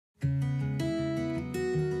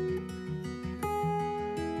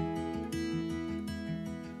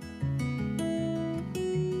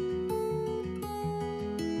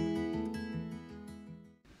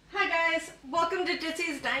welcome to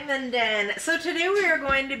Jitsy's Diamond Den. So today we are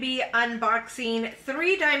going to be unboxing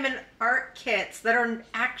 3 diamond art kits that are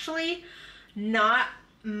actually not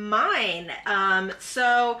mine.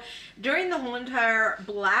 So during the whole entire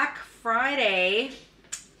Black Friday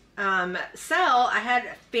sale, I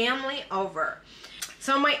had family over.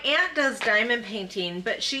 So my aunt does diamond painting,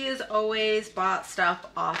 but she has always bought stuff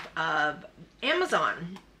off of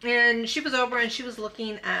Amazon. And she was over and she was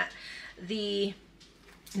looking at the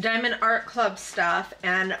Diamond Art Club stuff,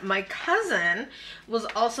 and my cousin was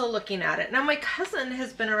also looking at it. Now my cousin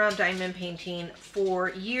has been around diamond painting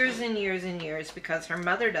for years and years and years because her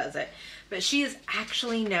mother does it, but she has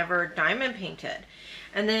actually never diamond painted.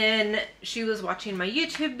 And then she was watching my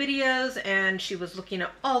YouTube videos and she was looking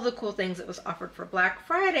at all the cool things that was offered for Black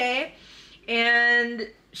Friday, and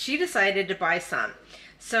she decided to buy some.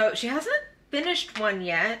 So she hasn't finished one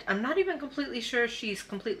yet. I'm not even completely sure she's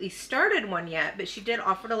completely started one yet, but she did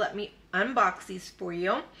offer to let me unbox these for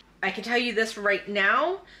you. I can tell you this right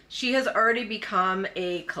now, she has already become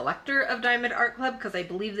a collector of Diamond Art Club because I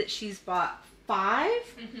believe that she's bought 5?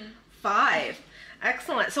 Mm-hmm. 5.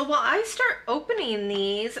 Excellent. So while I start opening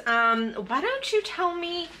these, why don't you tell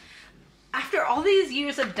me, after all these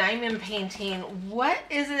years of diamond painting, what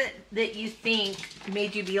is it that you think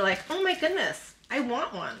made you be like, oh my goodness, I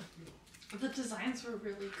want one? The designs were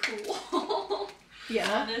really cool.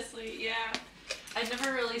 Yeah. Honestly, yeah. I'd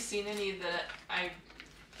never really seen any that I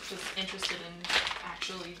was interested in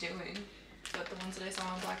actually doing. But the ones that I saw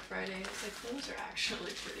on Black Friday, I was like, those are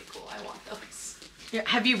actually pretty cool. I want those. Yeah.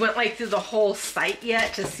 Have you went like through the whole site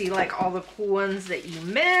yet to see like all the cool ones that you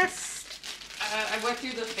missed? I went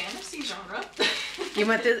through the fantasy genre. You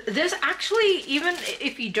went through, there's actually, even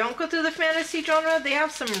if you don't go through the fantasy genre, they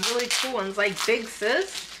have some really cool ones. Like Big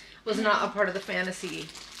Sis was not a part of the fantasy.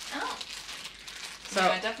 Oh. So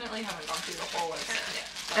yeah, I definitely haven't gone through the whole list yet.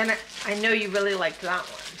 But. And I know you really liked that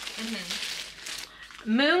one.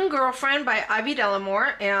 Mm-hmm. Moon Girlfriend by Ivy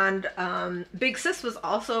Delamore, and Big Sis was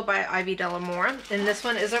also by Ivy Delamore. And this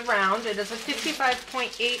one is a round. It is a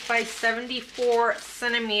 55.8 by 74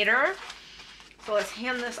 centimeter. So let's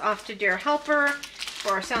hand this off to Dear Helper.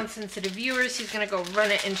 For our sound sensitive viewers, he's gonna go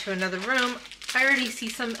run it into another room. I already see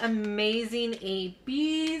some amazing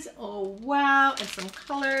ABs. Oh wow, and some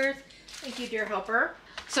colors. Thank you, Dear Helper.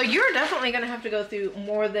 So you're definitely gonna have to go through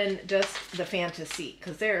more than just the fantasy,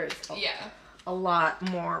 because there's a lot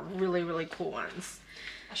more really, really cool ones.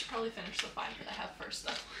 I should probably finish the 5 that I have first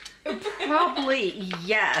though. Probably,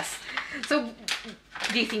 yes. So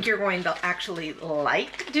do you think you're going to actually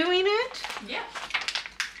like doing it? Yeah.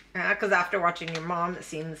 Yeah, because after watching your mom, it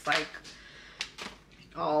seems like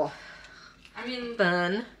all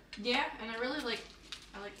fun. Yeah, and I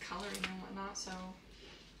like coloring and whatnot, so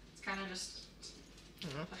it's kind of just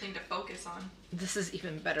a thing to focus on. This is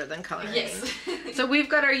even better than coloring. Yes. So we've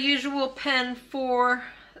got our usual pen 4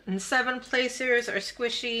 and 7 placers, our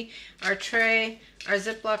squishy, our tray, our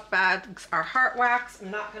Ziploc bags, our heart wax.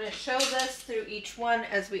 I'm not going to show this through each one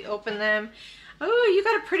as we open them. Oh, you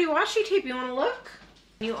got a pretty washi tape. You want to look?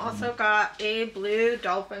 You also got a blue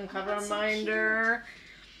dolphin cover binder.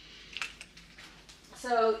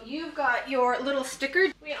 So you've got your little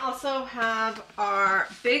sticker. We also have our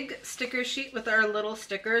big sticker sheet with our little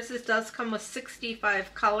stickers. This does come with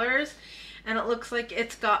 65 colors, and it looks like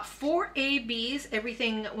it's got 4 ABs.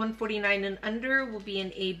 Everything 149 and under will be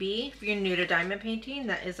an AB. If you're new to diamond painting,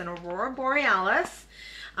 that is an Aurora Borealis.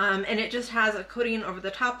 And it just has a coating over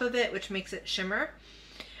the top of it, which makes it shimmer.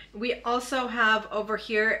 We also have over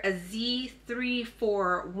here a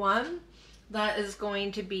Z341. That is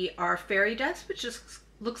going to be our fairy dust, which just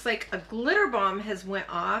looks like a glitter bomb has went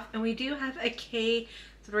off. And we do have a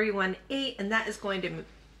K318, and that is going to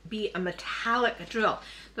be a metallic drill.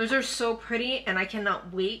 Those are so pretty, and I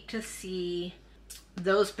cannot wait to see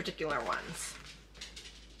those particular ones.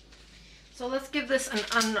 So let's give this an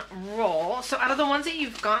unroll. So out of the ones that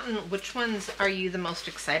you've gotten, which ones are you the most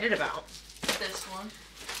excited about? This one.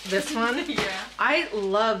 This one? Yeah. I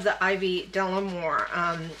love the Ivy Delamore.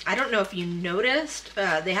 I don't know if you noticed,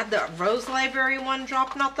 they had the Rose Library one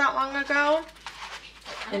drop not that long ago.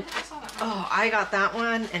 And, I saw that one. oh, I got that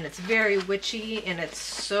one, and it's very witchy, and it's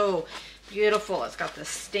so beautiful. It's got this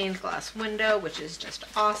stained glass window, which is just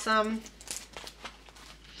awesome.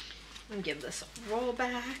 And give this a roll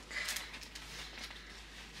back.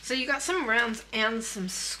 So you got some rounds and some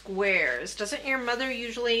squares. Doesn't your mother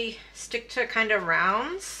usually stick to kind of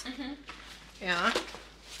rounds? Mm-hmm. Yeah.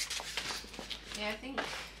 Yeah, I think.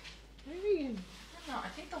 I don't know. I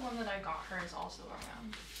think the one that I got her is also a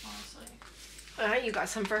round, honestly. You got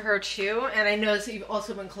some for her too, and I noticed that you've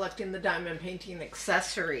also been collecting the diamond painting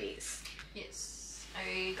accessories. Yes,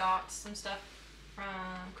 I got some stuff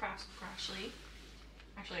from Crafts with Crashly.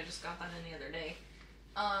 Actually, I just got that in the other day.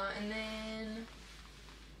 And then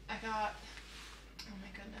I got, oh my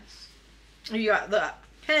goodness. You got the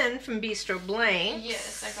pen from Bistro Blank.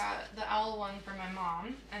 Yes, I got the owl one for my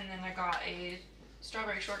mom, and then I got a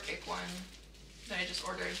strawberry shortcake one that I just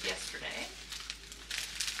ordered yesterday.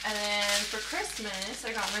 And then for Christmas,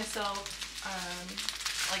 I got myself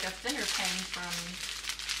like a thinner pen from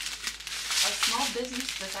a small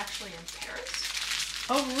business that's actually in Paris.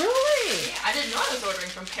 Oh, really? Yeah, I didn't know I was ordering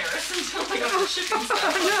from Paris until I got the shipping stuff. Oh,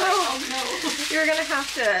 no. Like, oh no. You're gonna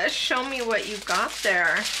have to show me what you got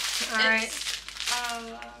there. Alright.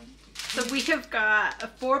 So we have got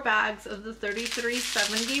 4 bags of the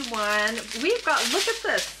 3371. We've got, look at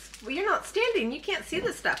this. Well, you're not standing, you can't see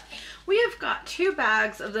this stuff. We have got 2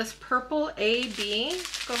 bags of this purple AB.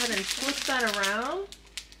 Go ahead and flip that around.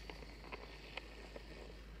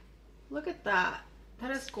 Look at that.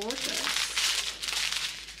 That is gorgeous.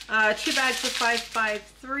 2 bags of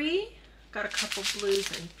 553. Got a couple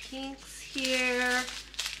blues and pinks here.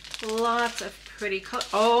 Lots of pretty color.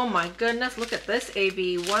 Oh my goodness, look at this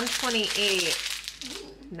AB 128.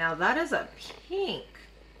 Ooh. Now that is a pink.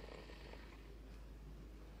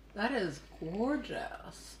 That is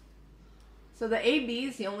gorgeous. So the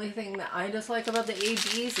ABs, the only thing that I dislike about the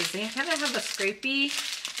ABs is they kind of have a scrapey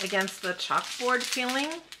against the chalkboard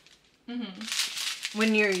feeling.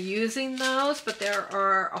 When you're using those, but there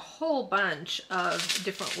are a whole bunch of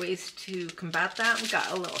different ways to combat that. We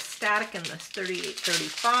got a little static in this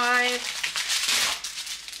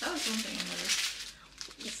 3835. That was one thing I noticed.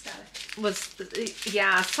 The static.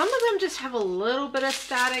 Yeah, some of them just have a little bit of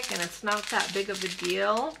static and it's not that big of a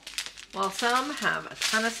deal. While some have a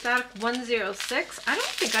ton of static. 106. I don't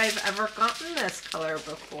think I've ever gotten this color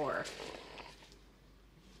before.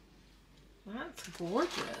 That's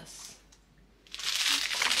gorgeous.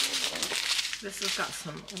 This has got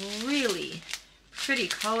some really pretty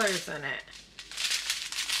colors in it.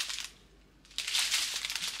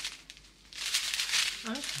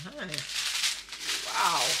 Okay.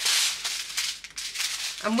 Wow.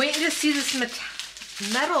 I'm waiting to see this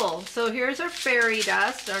metal. So here's our fairy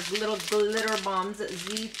dust, our little glitter bombs at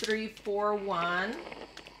Z341.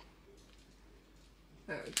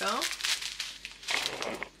 There we go.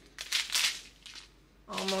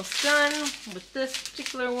 Almost done with this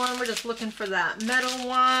particular one. We're just looking for that metal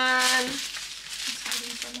one.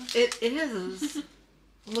 It is.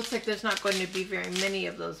 Looks like there's not going to be very many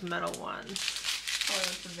of those metal ones. Oh,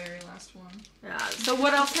 that's the very last one. Yeah. So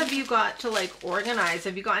what else have you got to like organize?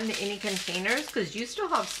 Have you gotten any containers? Because you still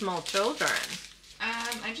have small children.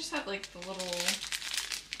 I just have like the little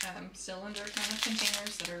cylinder kind of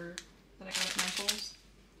containers that I got at Michael's.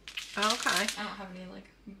 Okay. I don't have any like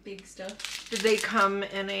big stuff. Did they come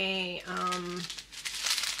in a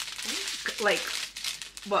like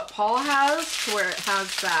what Paul has, where it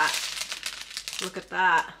has that? Look at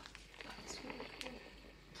that. That's really cool.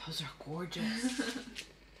 Those are gorgeous.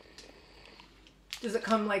 Does it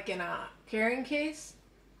come like in a carrying case?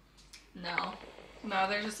 No,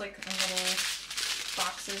 they're just like in little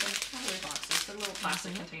boxes, not really boxes, they're little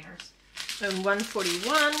plastic containers. And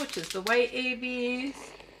 141, which is the white ABs.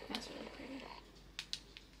 That's really pretty.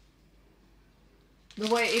 The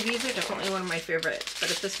white ABs are definitely one of my favorites, but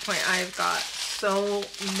at this point I've got so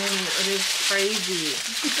many. It is crazy.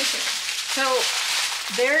 So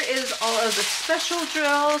there is all of the special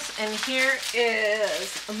drills, and here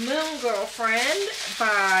is Moon Girlfriend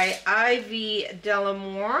by Ivy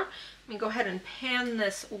Delamore. Let me go ahead and pan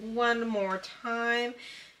this one more time.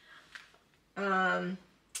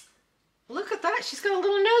 Look at that. She's got a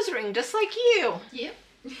little nose ring just like you. Yep.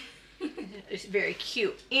 It's very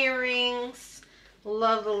cute earrings.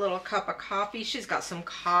 Love the little cup of coffee. She's got some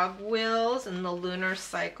cogwheels and the lunar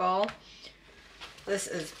cycle. This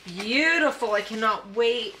is beautiful. I cannot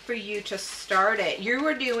wait for you to start it. You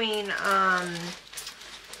were doing,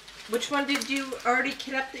 which one did you already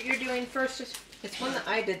kit up that you're doing first? It's one that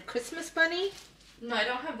I did. Christmas Bunny? No, I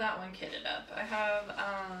don't have that one kitted up. I have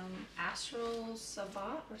Astral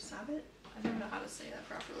Sabat or Sabbat. I don't know how to say that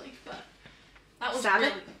properly, but that was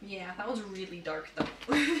Sabbat? that was really dark though.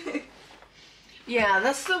 Yeah,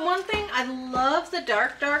 that's the one thing. I love the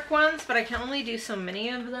dark ones, but I can only do so many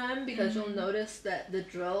of them because you'll notice that the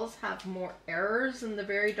drills have more errors than the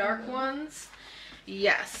very dark ones.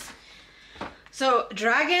 Yes. So,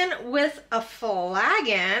 Dragon with a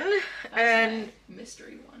Flagon. And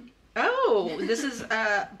mystery one. oh, this is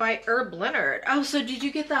by Herb Leonard. Oh, so did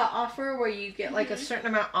you get that offer where you get like a certain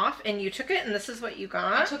amount off and you took it and this is what you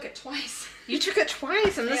got? I took it twice. You took it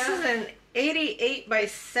twice, and this is an 88 by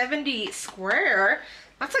 70 square.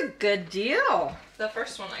 That's a good deal. The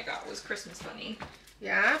first one I got was Christmas Bunny.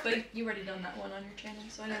 Yeah? But you already done that one on your channel,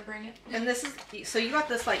 so I didn't bring it. And this is, so you got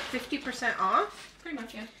this like 50% off? Pretty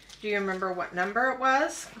much, yeah. Do you remember what number it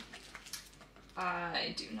was?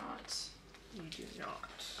 I do not. You do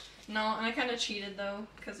not. No, and I kind of cheated though,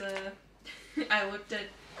 because I went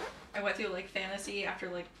through like fantasy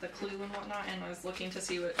after like the clue and whatnot, and I was looking to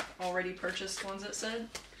see what already purchased ones it said.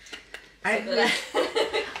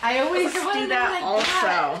 I always do that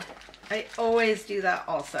also. I always do that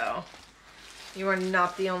also. You are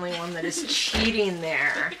not the only one that is cheating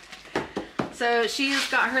there. So she's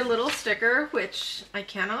got her little sticker, which I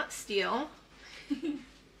cannot steal.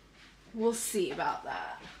 We'll see about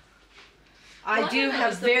that. I do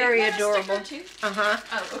have very adorable. Uh-huh.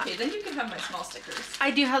 Oh, okay. Then you can have my small stickers.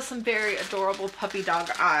 I do have some very adorable puppy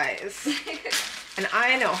dog eyes. And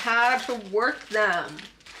I know how to work them.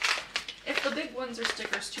 If the big ones are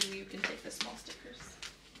stickers too, you can take the small stickers.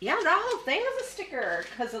 Yeah, that whole thing is a sticker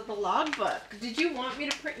because of the logbook. Did you want me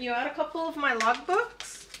to print you out a couple of my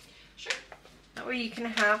logbooks? Sure. That way you can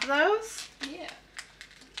have those? Yeah.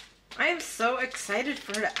 I am so excited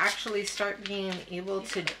for her to actually start being able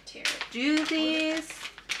to do these.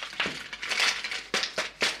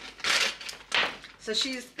 So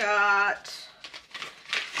she's got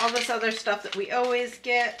all this other stuff that we always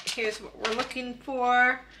get. Here's what we're looking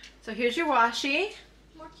for. So here's your washi.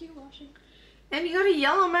 More cute washi. And you got a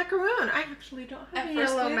yellow macaroon. I actually don't have a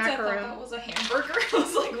yellow macaroon. I thought that was a hamburger. I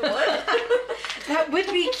was like, what? That would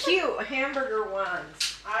be cute. Hamburger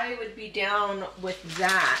ones. I would be down with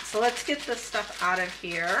that. So let's get this stuff out of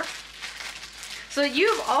here. So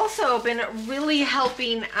you've also been really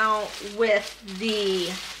helping out with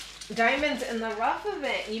the Diamonds in the Rough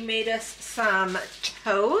event. You made us some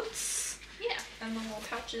totes. Yeah, and the little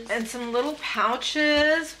pouches. And some little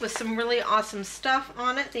pouches with some really awesome stuff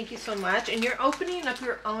on it. Thank you so much. And you're opening up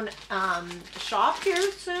your own shop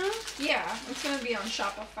here soon? Yeah, it's going to be on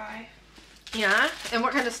Shopify. Yeah? And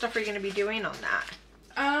what kind of stuff are you going to be doing on that?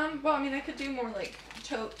 Well, I mean, I could do more like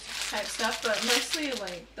tote type stuff, but mostly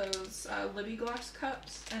like those Libby glass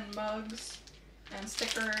cups and mugs and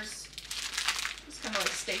stickers. It's kind of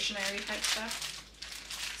like stationery type stuff.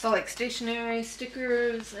 So like stationery,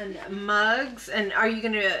 stickers, and mugs. And are you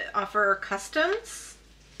going to offer customs?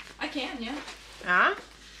 I can, yeah. Yeah.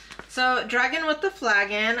 So Dragon with the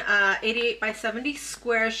Flagon, 88 by 70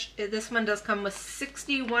 squares. This one does come with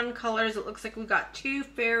 61 colors. It looks like we got 2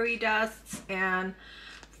 fairy dusts and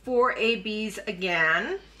 4 ABs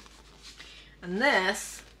again. And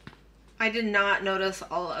this, I did not notice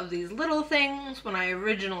all of these little things when I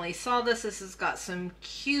originally saw this. This has got some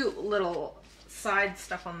cute little side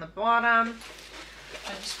stuff on the bottom.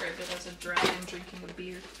 I described it as a dragon drinking a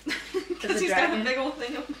beer. Because he's got a big old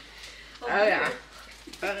thing of beer.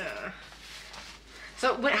 Yeah.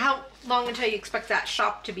 So how long until you expect that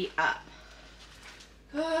shop to be up?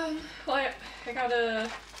 Well, I gotta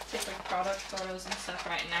take like product photos and stuff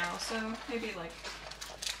right now, so maybe like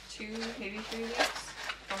 2, maybe 3 weeks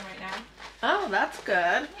from right now. Oh, that's good.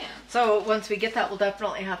 Yeah. So once we get that, we'll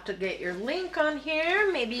definitely have to get your link on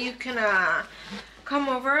here. Maybe you can come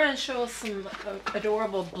over and show us some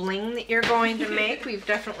adorable bling that you're going to make. We've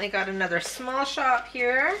definitely got another small shop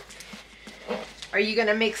here. Are you going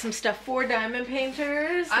to make some stuff for diamond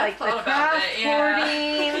painters? I've like the thought about craft it,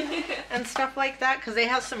 yeah. boarding and stuff like that? Because they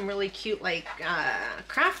have some really cute like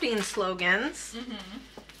crafting slogans. Mm-hmm.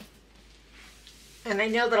 And I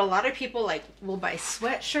know that a lot of people like will buy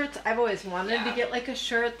sweatshirts. I've always wanted to get like a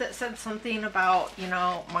shirt that said something about, you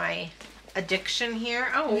know, my addiction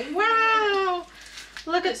here. Oh, wow.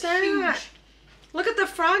 Look at that. Huge. Look at the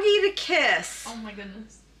froggy to kiss. Oh my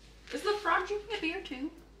goodness. Is the frog drinking a beer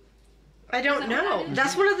too? I don't know.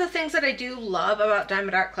 That's one of the things that I do love about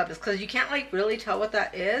Diamond Art Club is because you can't like really tell what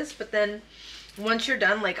that is. But then once you're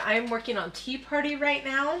done, like I'm working on Tea Party right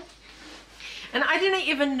now. And I didn't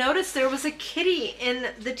even notice there was a kitty in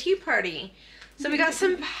the Tea Party. So we got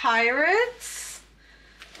some pirates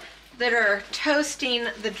that are toasting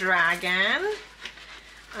the dragon.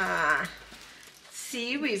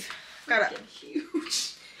 See, we've got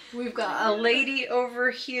huge. We've got a lady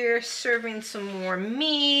over here serving some more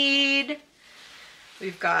mead.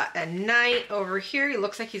 We've got a knight over here. He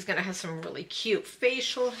looks like he's gonna have some really cute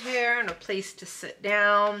facial hair and a place to sit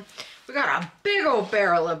down. We got a big old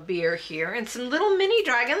barrel of beer here and some little mini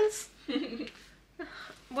dragons.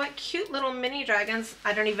 What cute little mini dragons.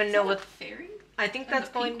 I don't even know what. Fairy? I think that's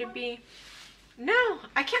going to be. No,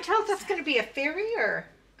 I can't tell if that's going to be a fairy or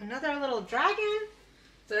another little dragon.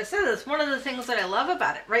 So I said that's one of the things that I love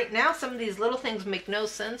about it. Right now, some of these little things make no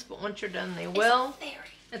sense, but once you're done, they will. It's a fairy.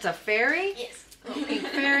 It's a fairy? Yes. A little pink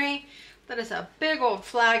fairy. That is a big old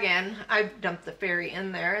flagon. I dumped the fairy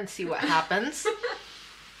in there and see what happens.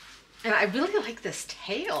 And I really like this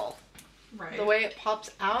tail. Right. The way it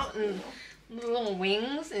pops out and the little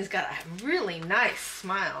wings. And he's got a really nice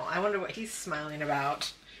smile. I wonder what he's smiling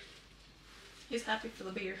about. He's happy for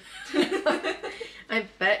the beer. I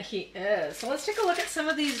bet he is. So let's take a look at some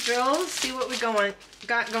of these drills, see what we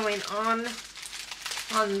got going on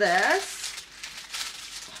this.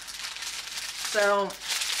 So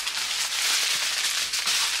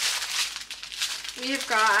we've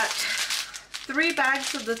got 3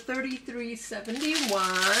 bags of the 3371,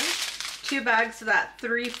 2 bags of that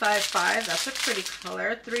 355. That's a pretty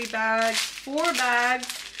color. 3 bags, 4 bags,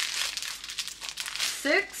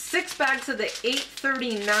 6 bags of the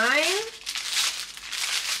 839.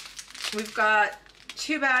 We've got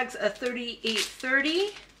 2 bags of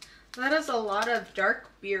 3830. That is a lot of dark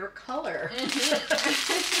beer color.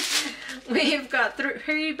 We've got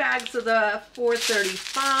 3 bags of the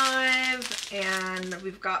 435, and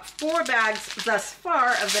we've got 4 bags thus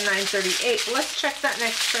far of the 938. Let's check that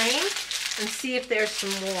next train and see if there's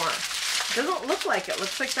some more. It doesn't look like it.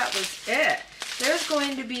 Looks like that was it. There's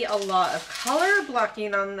going to be a lot of color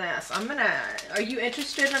blocking on this. Are you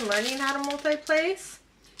interested in learning how to multi-place?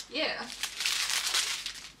 Yeah.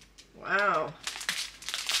 Wow.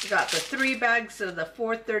 We got the 3 bags of the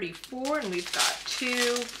 434, and we've got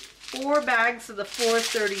 4 bags of the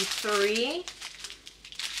 433.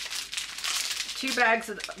 2 bags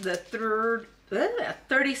of the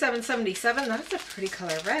 3777. That's a pretty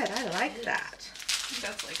color red. I like that. I think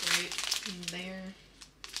that's like right there.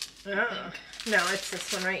 Oh. No, it's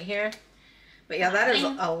this one right here. But yeah, that is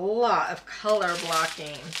a lot of color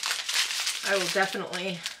blocking. I will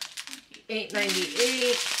definitely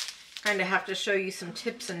 898. Kind of have to show you some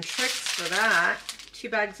tips and tricks for that. 2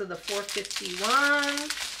 bags of the 451.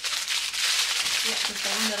 Yeah, because the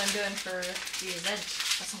one that I'm doing for the event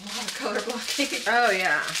has a lot of color blocking. Oh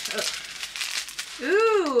yeah.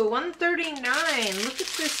 Ooh, 139. Look at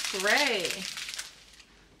this gray.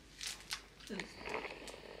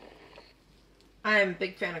 I'm a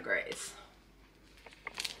big fan of grays.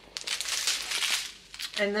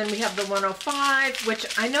 And then we have the 105, which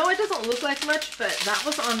I know it doesn't look like much, but that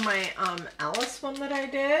was on my Alice one that I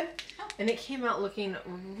did. And it came out looking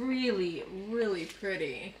really, really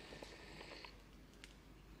pretty.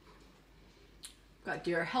 Got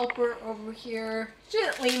Dear Helper over here,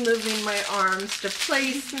 gently moving my arms to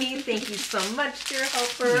place me. Thank you so much, Dear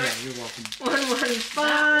Helper. Yeah, you're welcome.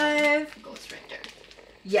 115. Ghost Rider.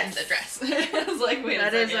 Yes. The dress. I was like, wait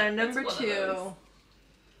That a is second. our number It's one of 2. those.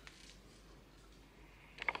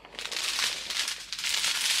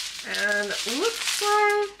 And looks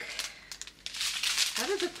like that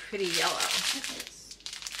is a pretty yellow. I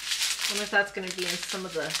wonder if that's going to be in some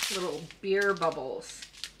of the little beer bubbles.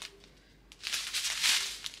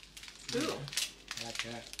 Ooh, I like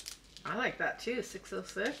that. I like that too,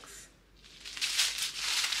 606.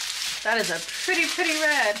 That is a pretty, pretty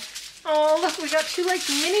red. Oh, look, we got 2 like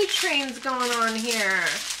mini trains going on here.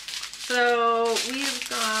 So we've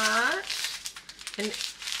got an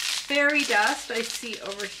Fairy Dust I see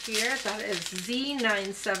over here. That is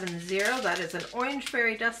Z970. That is an orange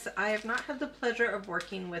fairy dust that I have not had the pleasure of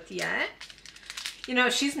working with yet. You know,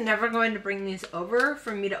 she's never going to bring these over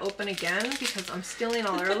for me to open again because I'm stealing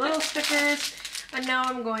all her little stickers. And now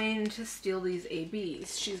I'm going to steal these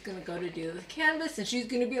ABs. She's going to go to do the canvas and she's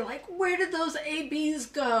going to be like, where did those ABs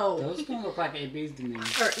go? Those don't look like ABs to me.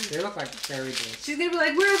 They look like fairy dust. She's going to be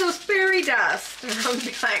like, where are those fairy dust? And I'm going to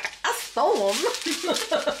be like, I stole them.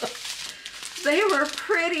 They were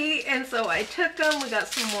pretty, and so I took them. We got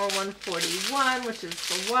some more 141, which is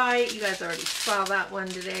the white. You guys already saw that one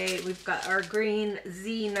today. We've got our green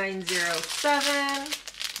Z907. I like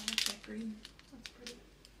that green. That's pretty.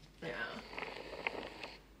 Yeah.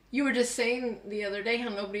 You were just saying the other day how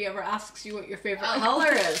nobody ever asks you what your favorite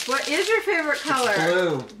color is. What is your favorite color?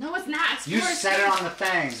 Blue. No, it's not. It's You forest said it green. on the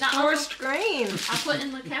thing. It's not Forest green. I'll put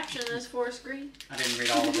in the caption as forest green. I didn't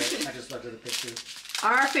read all of it. I just looked at the picture.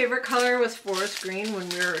 Our favorite color was forest green when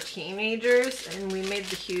we were teenagers, and we made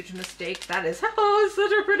the huge mistake. That is, oh, it's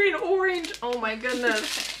such a pretty orange. Oh my goodness.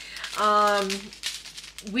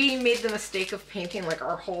 We made the mistake of painting like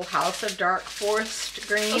our whole house a dark forest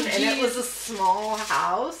green, and it was a small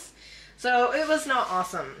house, so it was not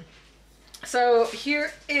awesome. So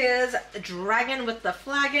here is Dragon with the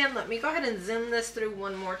Flagon. Let me go ahead and zoom this through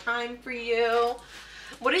one more time for you.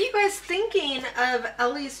 What are you guys thinking of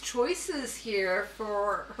Ellie's choices here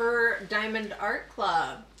for her Diamond Art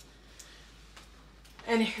Club?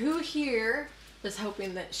 And who here is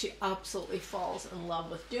hoping that she absolutely falls in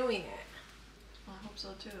love with doing it? I hope so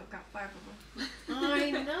too. I've got 5 of them.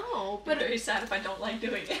 I know, But but very sad if I don't like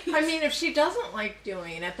doing it. I mean, if she doesn't like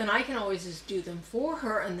doing it, then I can always just do them for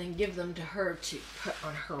her and then give them to her to put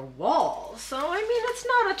on her wall. So, I mean, it's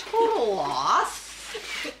not a total loss.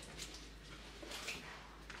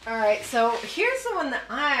 Alright, so here's the one that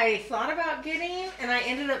I thought about getting, and I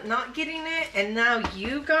ended up not getting it, and now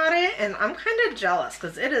you got it, and I'm kind of jealous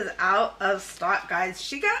because it is out of stock, guys.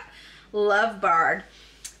 She got Love Bard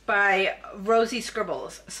by Rosie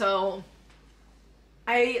Scribbles. So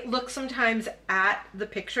I look sometimes at the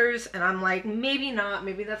pictures and I'm like, maybe not,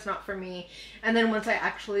 maybe that's not for me. And then once I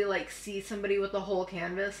actually like see somebody with the whole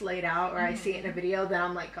canvas laid out, or I see it in a video, then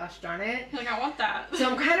I'm like, gosh darn it. Like, I want that. So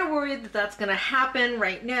I'm kind of worried that that's going to happen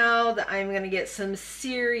right now, that I'm going to get some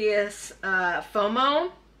serious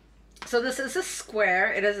FOMO. So this is a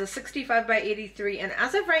square. It is a 65 by 83. And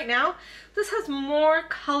as of right now, this has more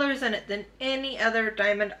colors in it than any other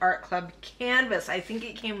Diamond Art Club canvas. I think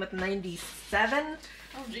it came with 97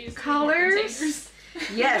 colors.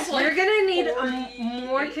 Yes, like we're going to need 48.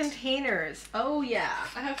 more containers. Oh, yeah.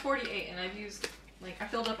 I have 48 and I've used, like, I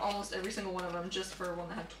filled up almost every single one of them just for one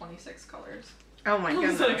that had 26 colors. Oh, my I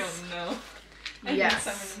was goodness. like, oh no. I need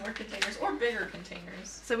so many more containers, or bigger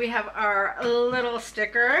containers. So we have our little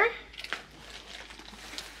sticker.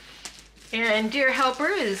 And Dear Helper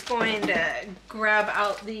is going to grab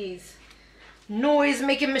out these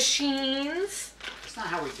noise-making machines. That's not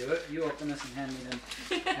how we do it. You open this and hand me them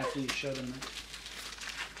after you show them.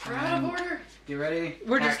 We're out of order. You ready?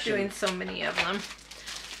 We're just doing so many of them.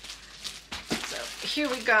 So here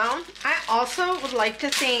we go. I also would like to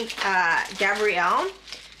thank Gabrielle.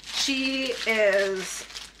 She is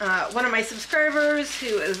one of my subscribers who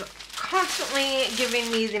is constantly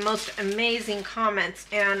giving me the most amazing comments.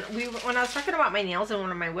 And when I was talking about my nails in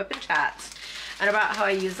one of my whip and chats and about how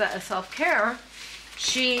I use that as self-care,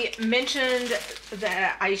 she mentioned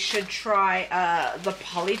that I should try the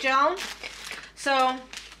Polygel. So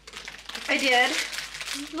I did.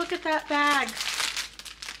 Look at that bag.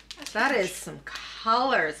 That is some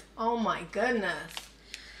colors. Oh my goodness.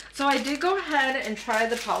 So I did go ahead and try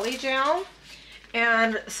the Polygel,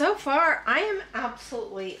 and so far I am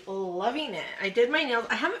absolutely loving it. I did my nails.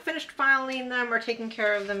 I haven't finished filing them or taking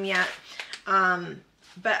care of them yet,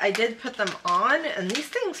 but I did put them on, and these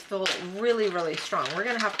things feel really, really strong. We're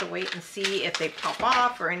going to have to wait and see if they pop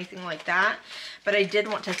off or anything like that, but I did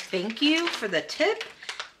want to thank you for the tip,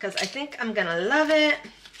 because I think I'm going to love it.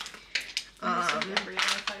 I thought you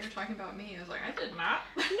were talking about me. I was like, I did not.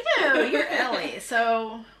 No, you're Ellie.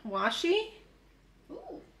 So, washi.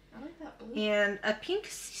 Ooh, I like that blue. And a pink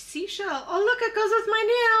seashell. Oh, look, it goes with my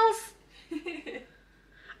nails.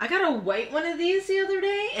 I got a white one of these the other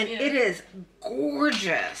day, and it is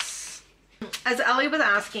gorgeous. As Ellie was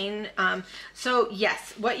asking, so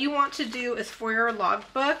yes, what you want to do is for your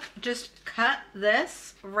logbook, just cut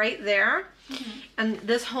this right there. Mm-hmm. And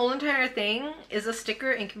this whole entire thing is a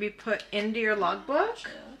sticker and can be put into your logbook. Gotcha,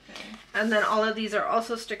 okay. And then all of these are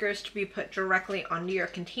also stickers to be put directly onto your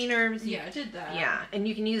containers. Yeah, I did that. Yeah, and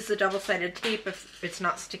you can use the double-sided tape if it's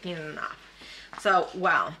not sticking enough. So,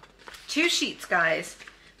 wow. 2 sheets, guys.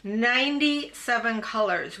 97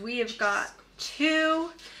 colors. We have got 2.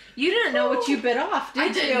 You didn't know what you bit off,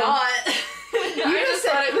 did you? I did not. I just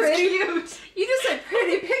thought it was cute. You just said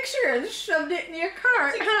pretty picture and shoved it in your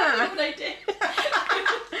cart, huh? What I did.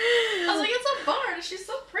 I was like, it's a Bard. She's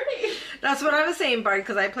so pretty. That's what I was saying, Bard,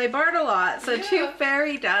 because I play Bard a lot. So yeah. 2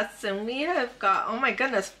 fairy dusts, and we have got, oh my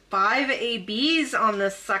goodness, 5 ABs on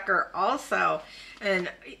this sucker also.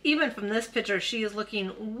 And even from this picture, she is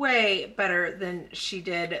looking way better than she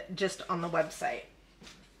did just on the website.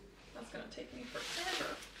 That's going to take me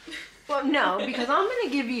forever. Well, no, because I'm going to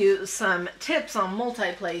give you some tips on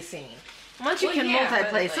multi-placing. Once you can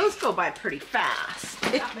multi-place, those go by pretty fast.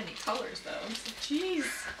 Not many colors, though. It's like, jeez.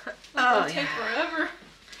 Oh, take forever.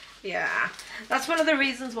 Yeah. That's one of the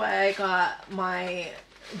reasons why I got my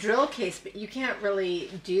drill case, but you can't really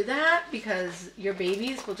do that because your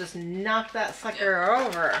babies will just knock that sucker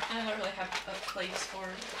over. I don't really have a place for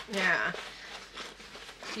it. Yeah.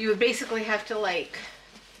 You would basically have to, like,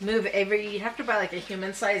 move you'd have to buy like a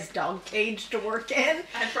human-sized dog cage to work in.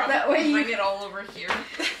 I'd probably that way bring it all over here.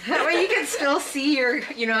 That way you can still see your,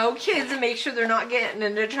 kids and make sure they're not getting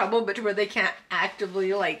into trouble, but to where they can't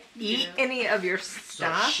actively like eat any of your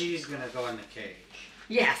stuff. So she's gonna go in the cage.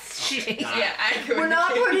 Yes, okay, she. Yeah, I go We're in the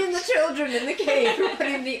not cage. putting the children in the cage. We're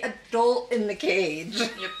putting the adult in the cage.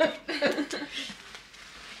 Yep.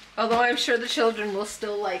 Although I'm sure the children will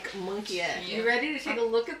still like monkey it. Yeah. You ready to take a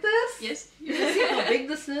look at this? Yes. You can see how big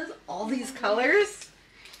this is? All these colors.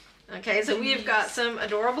 Okay, so we've got some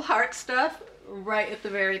adorable heart stuff right at the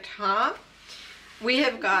very top. we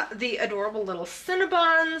have got the adorable little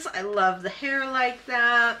Cinnabons. I love the hair like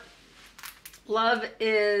that. Love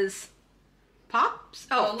is Pops?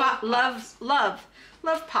 Oh, Love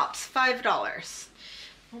Pops, $5.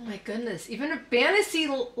 Oh my goodness, even a fantasy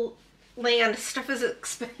land stuff is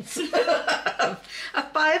expensive.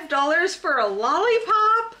 $5 for a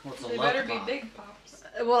lollipop? They better be big pops.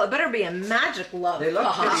 Well, it better be a magic love They look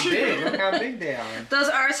pop. pretty big. Look how big they are. Those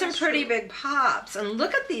are some pretty big pops. And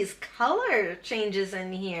look at these color changes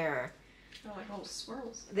in here. They're like little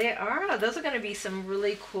swirls. They are. Those are going to be some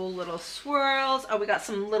really cool little swirls. Oh, we got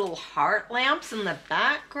some little heart lamps in the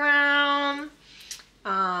background.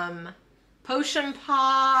 Potion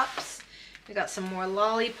pops. We got some more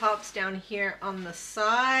lollipops down here on the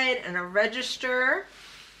side and a register.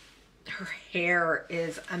 Her hair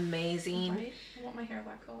is amazing. Right? I want my hair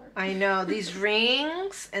that color. I know. These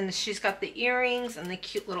rings, and she's got the earrings and the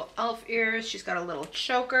cute little elf ears. She's got a little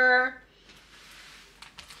choker,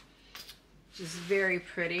 which is very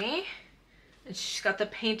pretty. And she's got the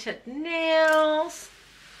painted nails.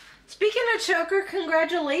 Speaking of choker,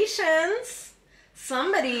 congratulations.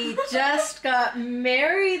 Somebody just got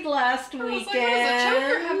married last weekend. What does a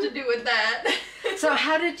choker have to do with that? So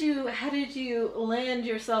how did you land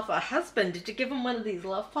yourself a husband? Did you give him one of these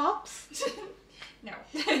love pops? No.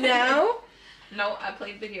 No? No, I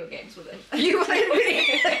played video games with him. You played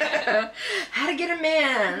video. How to get a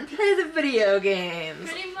man. Play the video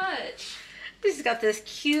games. Pretty much. She's got this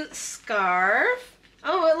cute scarf.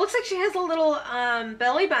 Oh, it looks like she has a little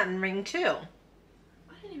belly button ring too.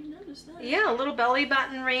 I didn't even notice that. Yeah, a little belly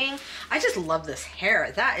button ring. I just love this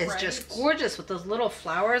hair. That is just gorgeous with those little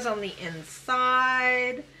flowers on the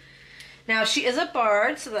inside. Now, she is a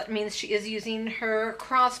bard, so that means she is using her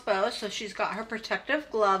crossbow, so she's got her protective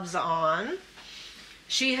gloves on.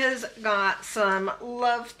 She has got some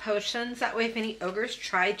love potions. That way, if any ogres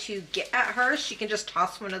try to get at her, she can just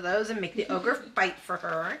toss one of those and make the ogre fight for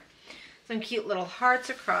her. Some cute little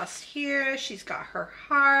hearts across here. She's got her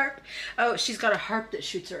harp. Oh, she's got a harp that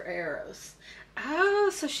shoots her arrows.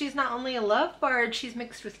 Oh, so she's not only a love bard, she's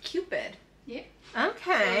mixed with Cupid. Yeah.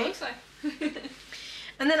 Okay. It looks like.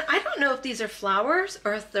 And then I don't know if these are flowers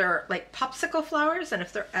or if they're like popsicle flowers and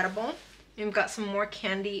if they're edible. We've got some more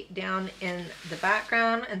candy down in the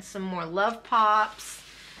background and some more love pops.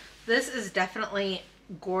 This is definitely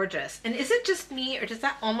gorgeous. And is it just me or does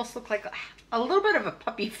that almost look like a little bit of a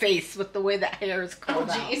puppy face with the way that hair is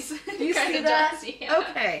curled out? Jeez. Do you see Kinda that? does, yeah.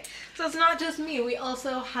 Okay. So it's not just me. We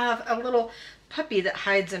also have a little puppy that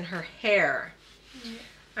hides in her hair. Yeah.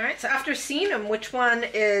 All right. So after seeing them, which one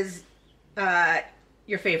is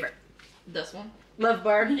your favorite? This one. Love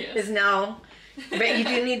Bard Yes. is now, but you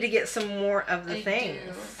do need to get some more of the I things.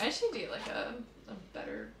 do. I should do like a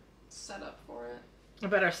better setup for it. A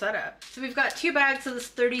better setup. So we've got 2 bags of this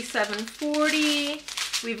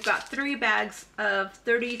 $37.40. We've got 3 bags of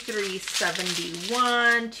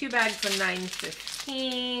 $33.71. 2 bags of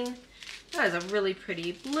 $9.15. That is a really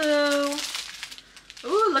pretty blue.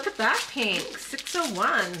 Ooh, look at that pink.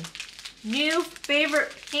 $601. New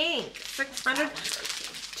favorite pink. $600.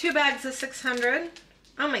 2 bags of $600.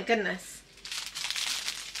 Oh my goodness.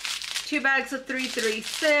 2 bags of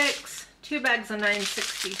 $336. 2 bags of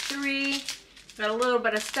 $963. Got a little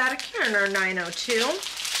bit of static here in our 902. I was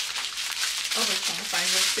trying to find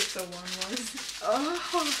where 601 was. Oh,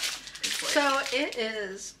 It's like, so it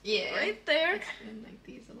is right there. It's in like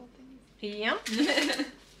these little things. Yeah.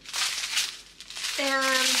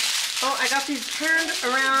 And, oh, I got these turned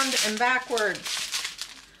around and backwards.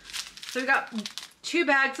 So we got 2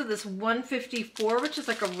 bags of this 154, which is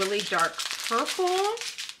like a really dark purple.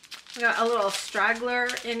 We got a little straggler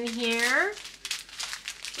in here.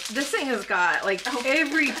 This thing has got like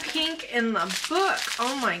every pink in the book.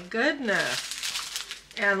 Oh my goodness.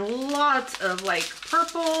 And lots of like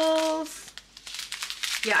purples.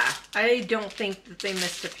 Yeah, I don't think that they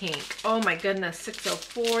missed a pink. Oh my goodness,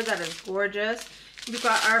 604, that is gorgeous. We've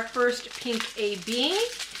got our first pink AB.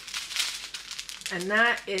 And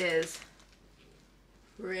that is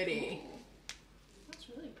pretty. Ooh. That's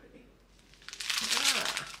really pretty.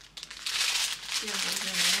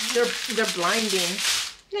 Yeah. They're blinding.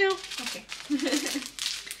 No. Okay.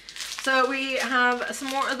 So we have some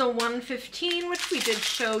more of the 115, which we did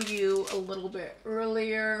show you a little bit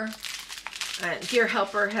earlier. And Dear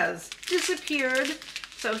Helper has disappeared,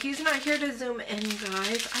 so he's not here to zoom in,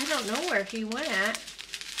 guys. I don't know where he went,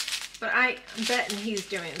 but I bet he's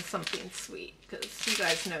doing something sweet, because you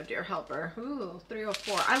guys know Dear Helper. Ooh,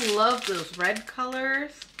 304. I love those red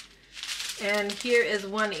colors. And here is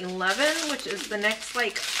 111, which is the next,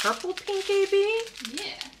 like, purple pink AB.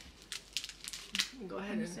 Yeah. Go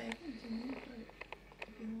ahead and say.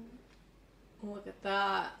 Look at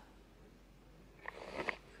that.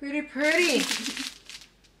 Pretty, pretty.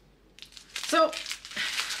 So,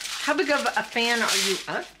 how big of a fan are you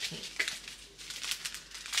of pink?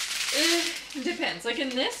 It depends. Like in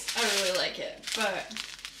this, I really like it, but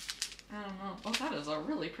I don't know. Oh, that is a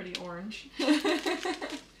really pretty orange.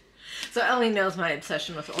 So Ellie knows my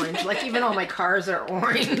obsession with orange. Like even all my cars are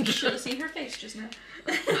orange. You should have seen her face just now.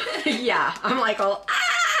 Yeah, I'm like all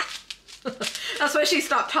ah! That's why she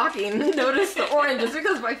stopped talking. Notice the orange is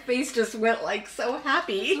because my face just went like so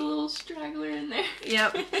happy. There's a little straggler in there.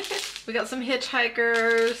 Yep. We got some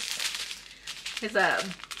hitchhikers. There's a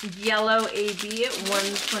yellow AB at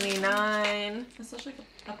 $129. It's such like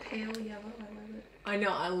a pale yellow. I love it. I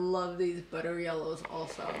know, I love these butter yellows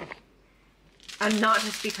also. And not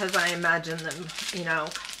just because I imagine them, you know,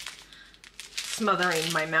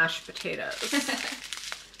 smothering my mashed potatoes.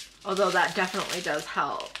 Although that definitely does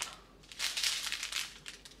help.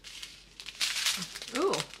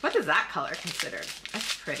 Ooh, what is that color considered?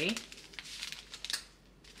 That's pretty.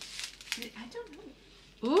 I don't know.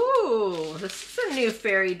 Ooh, this is a new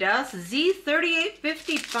fairy dust.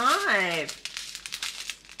 Z3855.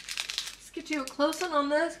 Get you a close one on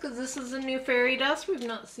this because this is a new fairy dust. We've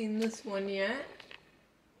not seen this one yet.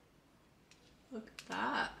 Look at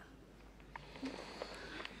that.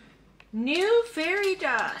 New fairy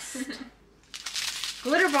dust.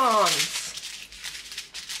 Glitter bombs.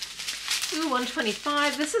 Ooh,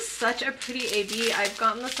 125. This is such a pretty AB. I've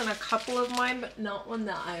gotten this in a couple of mine, but not one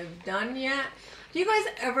that I've done yet. Do you guys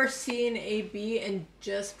ever see an AB and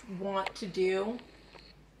just want to do?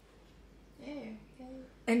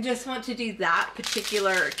 And just want to do that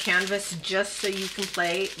particular canvas just so you can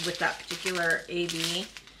play with that particular AB.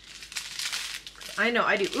 I know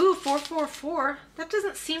I do. Ooh, 444. That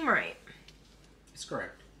doesn't seem right. It's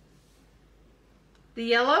correct. The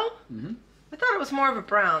yellow? Mm-hmm. I thought it was more of a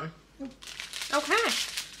brown. Okay.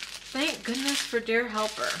 Thank goodness for dear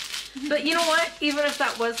helper. But you know what? Even if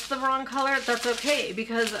that was the wrong color, that's okay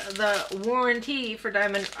because the warranty for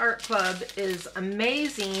Diamond Art Club is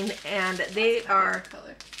amazing and they are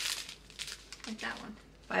color. Like that one.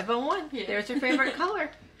 501. Yeah. There's your favorite color.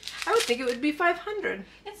 I would think it would be 500.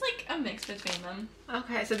 It's like a mix between them.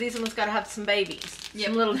 Okay, so these ones got to have some babies. Yep.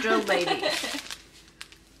 Some little drill babies.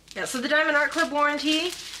 Yeah, so the Diamond Art Club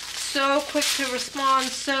warranty, so quick to respond,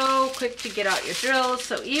 so quick to get out your drills.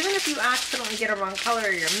 So even if you accidentally get a wrong color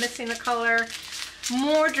or you're missing a color,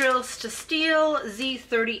 more drills to steal.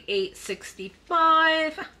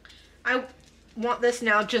 Z3865. I want this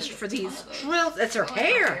now just for these drills. It's her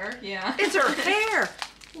hair. Yeah. It's her hair.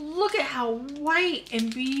 Look at how white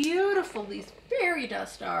and beautiful these fairy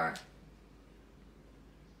dust are.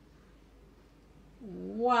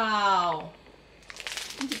 Wow.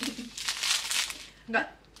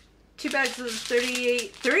 Got 2 bags of the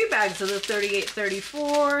 38, 3 bags of the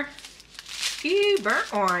 3834. Ew,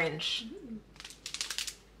 burnt orange.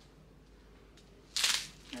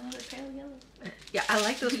 Another pale yellow. Yeah, I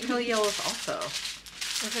like those pale yellows also.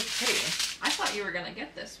 Those are pretty. I thought you were gonna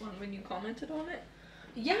get this one when you commented on it.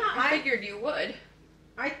 Yeah, I figured you would.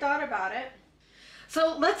 I thought about it.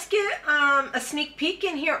 So let's get a sneak peek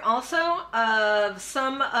in here also of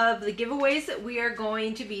some of the giveaways that we are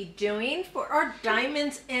going to be doing for our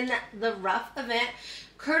Diamonds in the Rough event,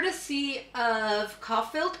 courtesy of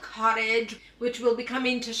Caulfield Cottage, which will be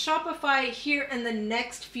coming to Shopify here in the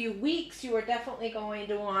next few weeks. You are definitely going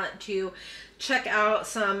to want to check out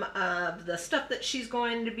some of the stuff that she's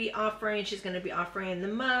going to be offering. She's going to be offering the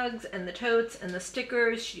mugs and the totes and the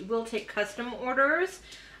stickers. She will take custom orders.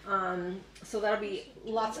 So that'll be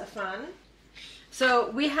lots of fun. So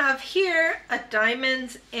we have here a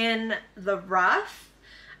Diamonds in the Rough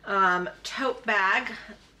tote bag.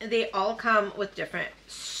 They all come with different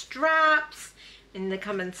straps and they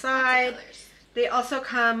come inside. They also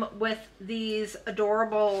come with these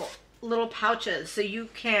adorable little pouches so you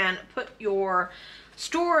can put your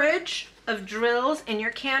storage of drills and your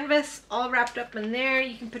canvas all wrapped up in there.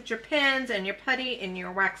 You can put your pens and your putty and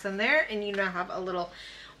your wax in there, and you now have a little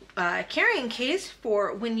carrying case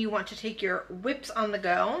for when you want to take your whips on the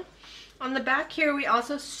go. On the back here we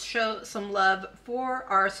also show some love for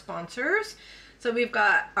our sponsors. So we've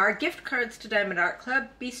got our gift cards to Diamond Art Club,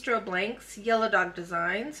 Bistro Blanks, Yellow Dog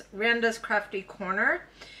Designs, Randa's Crafty Corner,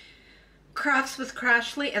 Crafts with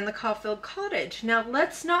Crashly, and the Caulfield Cottage. Now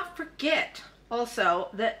let's not forget also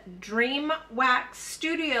that Dream Wax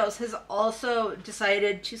Studios has also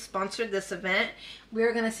decided to sponsor this event.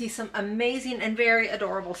 We're going to see some amazing and very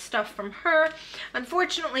adorable stuff from her.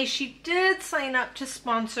 Unfortunately, she did sign up to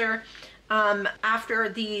sponsor after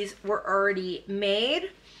these were already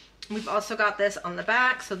made. We've also got this on the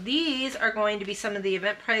back. So these are going to be some of the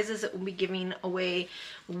event prizes that we'll be giving away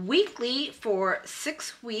weekly for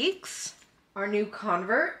 6 weeks. Our new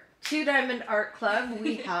convert to Diamond Art Club.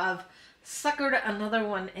 We have suckered another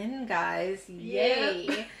one in, guys. Yay.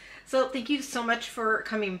 Yep. So thank you so much for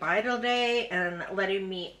coming by today and letting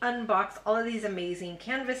me unbox all of these amazing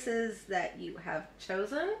canvases that you have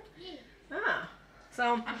chosen.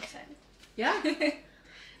 So I'm excited. Yeah.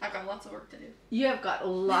 I've got lots of work to do. You have got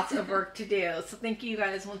lots of work to do. So thank you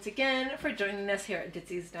guys once again for joining us here at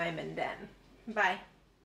Ditsy's Diamond Den. Bye.